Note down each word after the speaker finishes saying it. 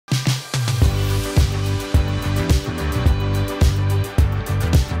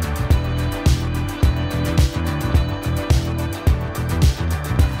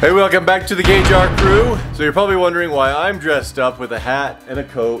Hey, welcome back to the KJAR Crew. So you're probably wondering why I'm dressed up with a hat and a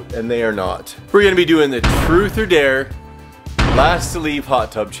coat and they are not. We're gonna be doing the Truth or Dare Last to Leave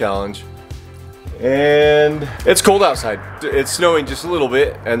Hot Tub Challenge. And it's cold outside. It's snowing just a little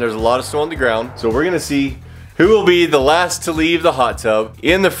bit and there's a lot of snow on the ground. So we're gonna see who will be the last to leave the hot tub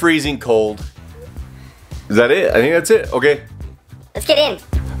in the freezing cold. Is that it? I think that's it. Okay. Let's get in.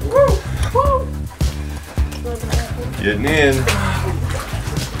 Getting in.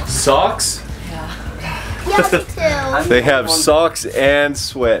 Socks? Yeah, me too. They have socks and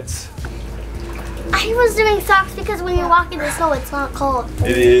sweats. I was doing socks because when you walk in the snow, it's not cold.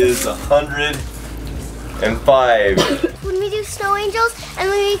 It is 105. When we do snow angels, and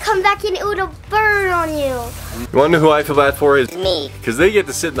when we come back in, it would burn on you. You wanna know who I feel bad for? Is me. Because they get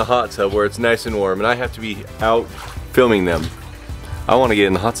to sit in the hot tub where it's nice and warm, and I have to be out filming them. I wanna get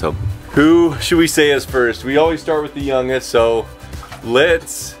in the hot tub. Who should we say is first? We always start with the youngest, so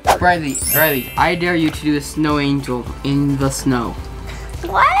let's... bRyLy, I dare you to do a snow angel in the snow.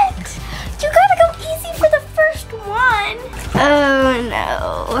 What? You gotta go easy for the first one. Oh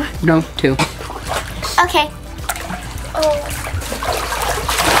no. No, two. Okay. Oh.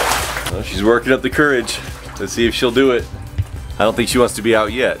 Well, she's working up the courage. Let's see if she'll do it. I don't think she wants to be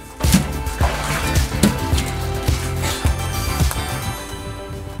out yet.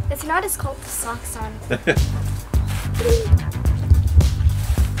 It's not as cold as socks on.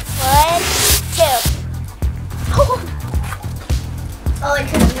 1, 2. Oh, I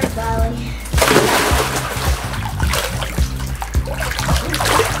couldn't hurt Valley.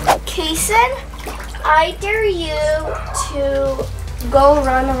 kAiYa, I dare you to go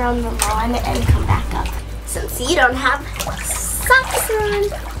run around the lawn and come back up. Since you don't have socks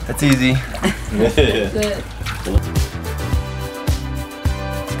on. That's easy. Good.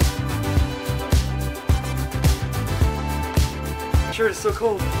 Sure, it's so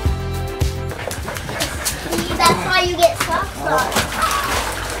cold. See, that's why you get socks on.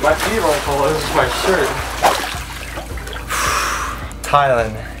 My feet won't fall. This is my shirt.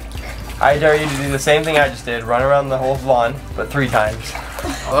 TyLoN, I dare you to do the same thing I just did. Run around the whole lawn, but 3 times.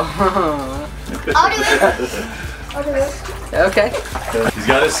 Oh. I'll do it. I'll do it. Okay. He's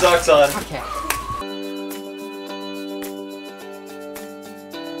got his socks on. Okay.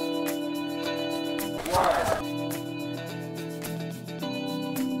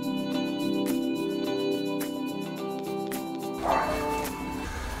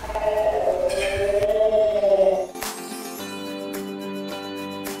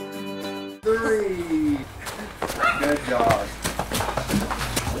 Good job.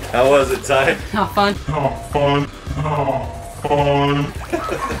 How was it, Ty? How fun.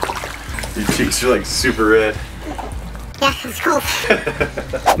 Your cheeks are like super red. Yeah, it's cold.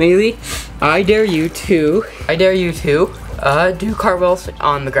 mAeLy, I dare you to do cartwheels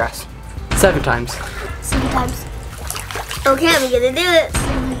on the grass. 7 times. Sometimes. Okay, I'm gonna do it.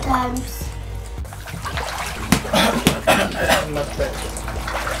 Sometimes.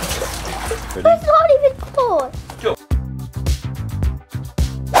 Ready? It's not even cold. Go.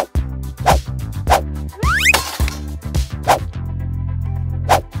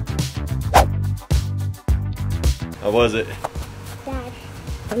 How was it? Dad.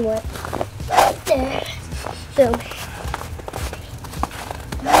 What? There. Boom.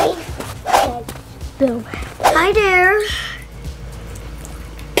 Right. Head. Boom. Hi there.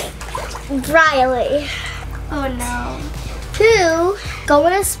 bRyLy. Oh no. 2. Go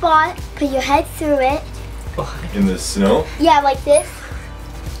in a spot, put your head through it. In the snow? Yeah, like this.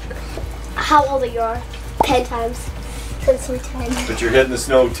 How old are you? 10 times. Since we're 10. Put your head in the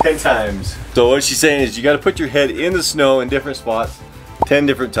snow 10 times. So what she's saying is you got to put your head in the snow in different spots 10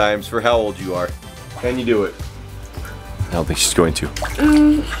 different times for how old you are. Can you do it? I don't think she's going to.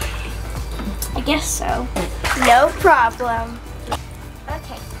 I guess so. No problem.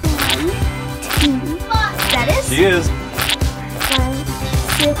 Okay. 1, 2. That is. She is. 1,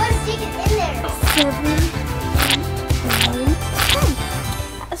 2. Let's stick it in there. 7, 8, 9, 10.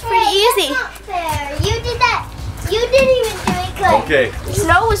 That's pretty easy. That's not fair. You did that. You didn't even do it good. Okay.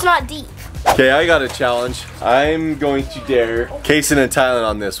 Snow was not deep. Okay, I got a challenge. I'm going to dare kAiYa and TyLoN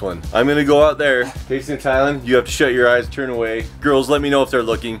on this one. I'm gonna go out there. kAiYa and TyLoN, you have to shut your eyes, turn away. Girls, let me know if they're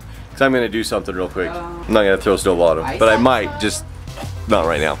looking, because I'm gonna do something real quick. I'm not gonna throw a snowball at them, but I might, just not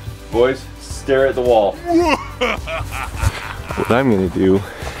right now. Boys, stare at the wall. What I'm gonna do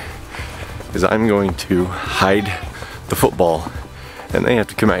is I'm going to hide the football, and they have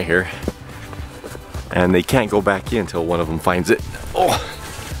to come out here, and they can't go back in until one of them finds it. Oh,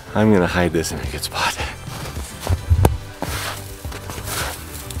 I'm gonna hide this in a good spot.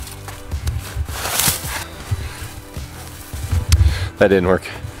 That didn't work.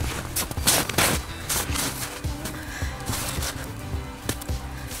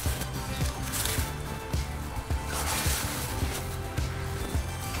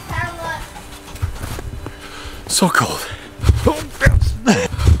 So cold.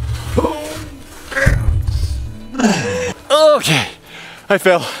 Okay, I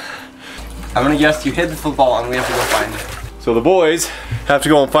fell. I'm gonna guess you hit the football and we have to go find it. So the boys have to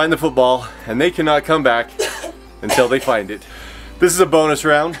go and find the football and they cannot come back until they find it. This is a bonus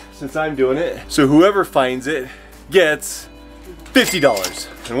round since I'm doing it. So whoever finds it gets $50.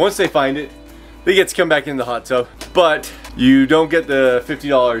 And once they find it, they get to come back in the hot tub. But you don't get the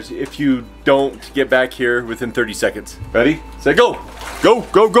 $50 if you don't get back here within 30 seconds. Ready? Set, go! Go,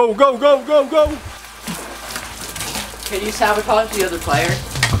 go, go, go, go, go, go! Can you sabotage the other player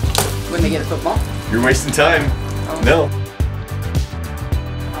when they get a football? You're wasting time. Oh. No.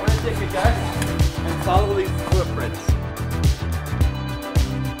 I'm gonna take a guess and follow these footprints.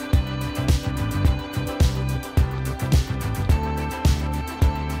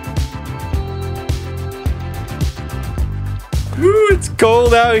 Ooh, it's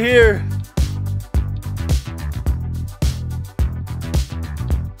cold out here.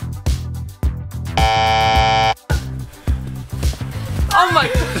 Oh my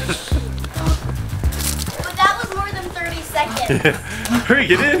god! But that was more than 30 seconds. Hurry,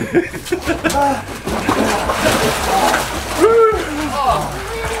 get in.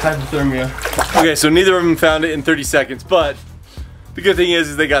 Hypothermia. Okay, so neither of them found it in 30 seconds, but the good thing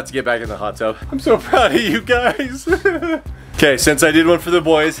is they got to get back in the hot tub. I'm so proud of you guys. Okay, since I did one for the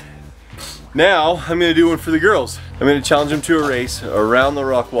boys, now I'm gonna do one for the girls. I'm gonna challenge them to a race around the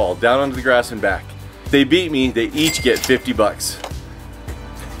rock wall, down onto the grass and back. If they beat me, they each get 50 bucks.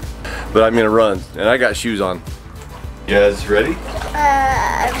 But I'm gonna run, and I got shoes on. You guys ready?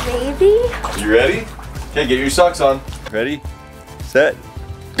 Maybe? You ready? Okay, get your socks on. Ready, set,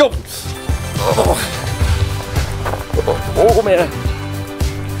 go! Oh man.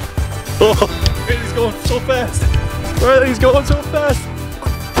 Oh, he's going so fast. He's going so fast.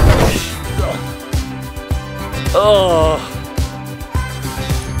 Oh.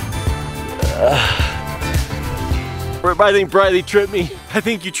 I think bRyLy tripped me. I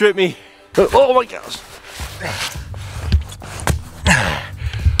think you tripped me. Oh my gosh.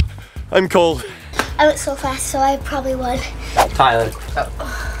 I'm cold. I went so fast, so I probably won. TyLoN,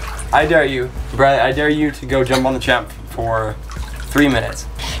 I dare you, bRyLy, I dare you to go jump on the champ for 3 minutes.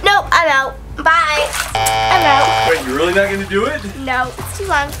 No, I'm out. Bye. I'm out. Wait, you're really not gonna do it? No, it's too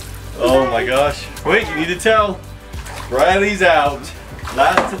long. Oh my gosh. Wait, you need to tell. bRyLy's out.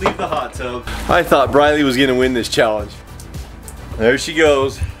 Last to leave the hot tub. I thought bRyLy was gonna win this challenge. There she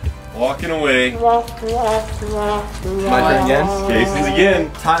goes, walking away. My turn again? Casey's again.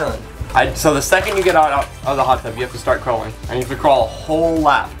 TyLoN, so the second you get out of the hot tub, you have to start crawling. And you have to crawl a whole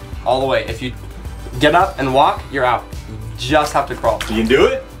lap, all the way. If you get up and walk, you're out. You just have to crawl. You can do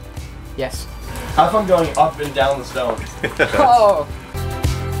it? Yes. Have fun going up and down the stone. Oh!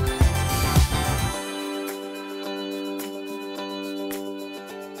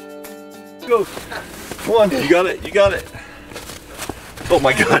 Go. Come on, you got it, you got it. Oh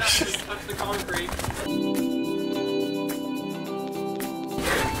my gosh. Touch the concrete.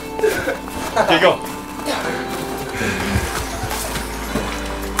 Okay, go.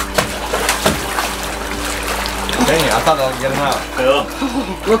 Dang it, I thought I would get him out.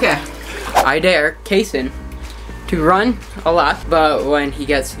 Yeah. Okay. I dare kAiYa to run a lap, but when he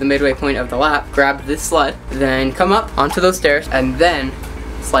gets to the midway point of the lap, grab this sled, then come up onto those stairs, and then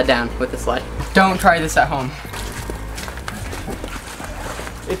sled down with the sled. Don't try this at home.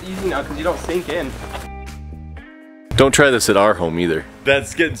 It's easy now because you don't sink in. Don't try this at our home either.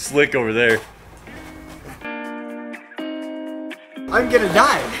 That's getting slick over there. I'm gonna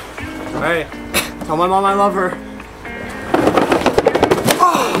die. Alright, tell my mom I love her.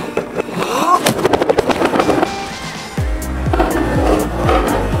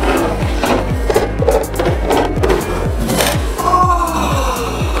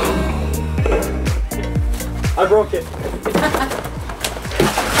 I broke it.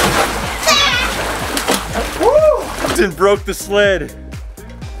 Justin broke the sled.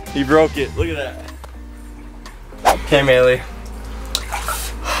 He broke it. Look at that. Okay, mAeLy.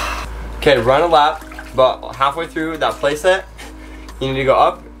 Okay, run a lap, but halfway through that play set, you need to go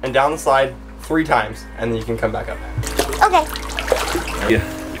up and down the slide 3 times, and then you can come back up. Okay. Yeah.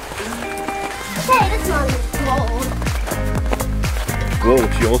 Okay, this one's cold. Whoa,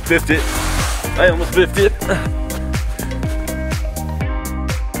 she almost biffed it. I almost biffed it.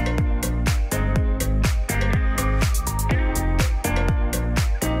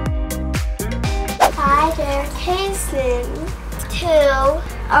 I dare kAiYa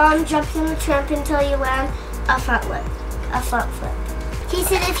to jump in the tramp until you land a front flip. He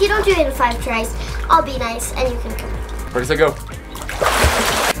said if you don't do it in 5 tries, I'll be nice and you can come. Where does it go?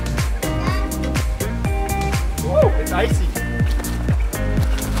 It's icy.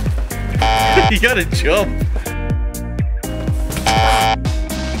 You gotta jump.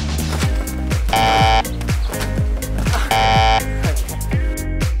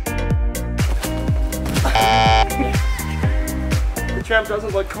 The tramp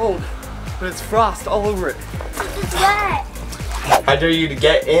doesn't look cold, but it's frost all over it. It's wet. I dare you to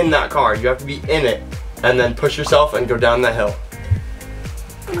get in that car. You have to be in it, and then push yourself and go down that hill.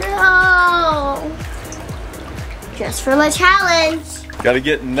 No. Just for my challenge. Gotta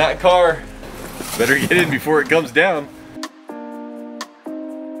get in that car. Better get in before it comes down.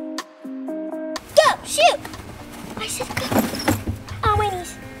 Go, shoot. I said go. Oh, my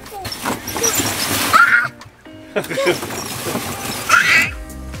knees. Ah!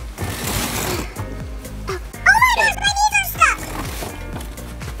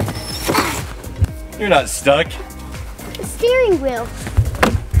 You're not stuck. The steering wheel.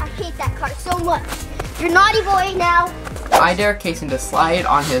 I hate that car so much. You're naughty boy now. I dare kAiYa to slide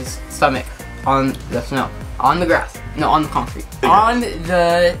on his stomach on the snow, on the grass, no, on the concrete, on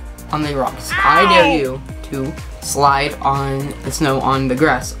the rocks. I dare you to slide on the snow on the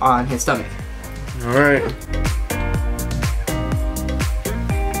grass on his stomach. All right.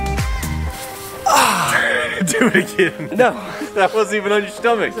 Do it again. No. That wasn't even on your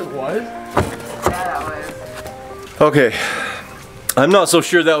stomach. It was? Okay. I'm not so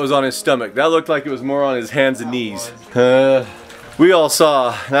sure that was on his stomach. That looked like it was more on his hands and knees. We all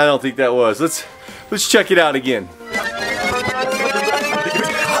saw, and I don't think that was. Let's check it out again.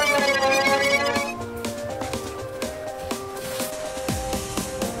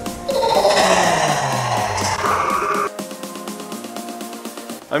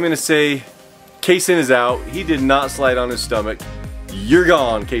 I'm gonna say kAiYa is out. He did not slide on his stomach. You're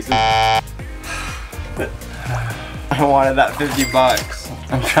gone, kAiYa. I wanted that 50 bucks.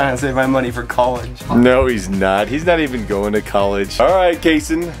 I'm trying to save my money for college. No, he's not. He's not even going to college. All right,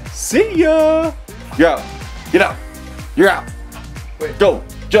 kAiYa. See ya. You're out. Get out. You're out. Wait. Go.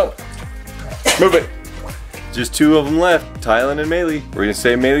 Jump. Move it. Just two of them left. TyLoN and mAeLy. We're gonna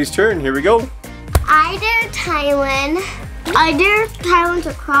say mAeLy's turn. Here we go. I dare TyLoN. I dare TyLoN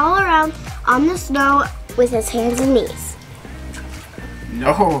to crawl around on the snow with his hands and knees.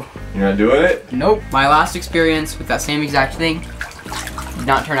 No. You're not doing it? Nope. My last experience with that same exact thing did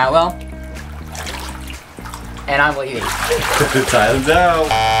not turn out well. And I'm leaving. TyLoN's out.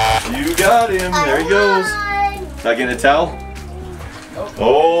 You got him. There he goes. Not getting a towel? Nope.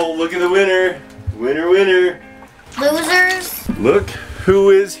 Oh, look at the winner. Winner, winner. Losers. Look who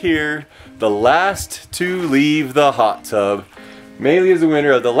is here. The last to leave the hot tub. mAeLy is the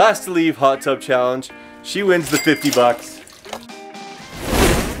winner of the last to leave hot tub challenge. She wins the 50 bucks.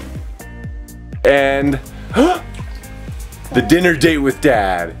 And the dinner date with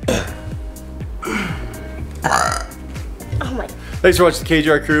Dad. Oh my. Thanks for watching the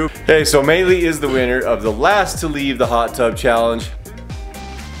KJAR Crew. Hey, so mAeLy is the winner of the last to leave the hot tub challenge.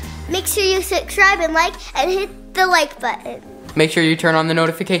 Make sure you subscribe and like and hit the like button. Make sure you turn on the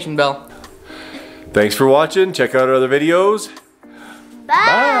notification bell. Thanks for watching. Check out our other videos.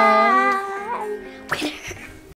 Bye.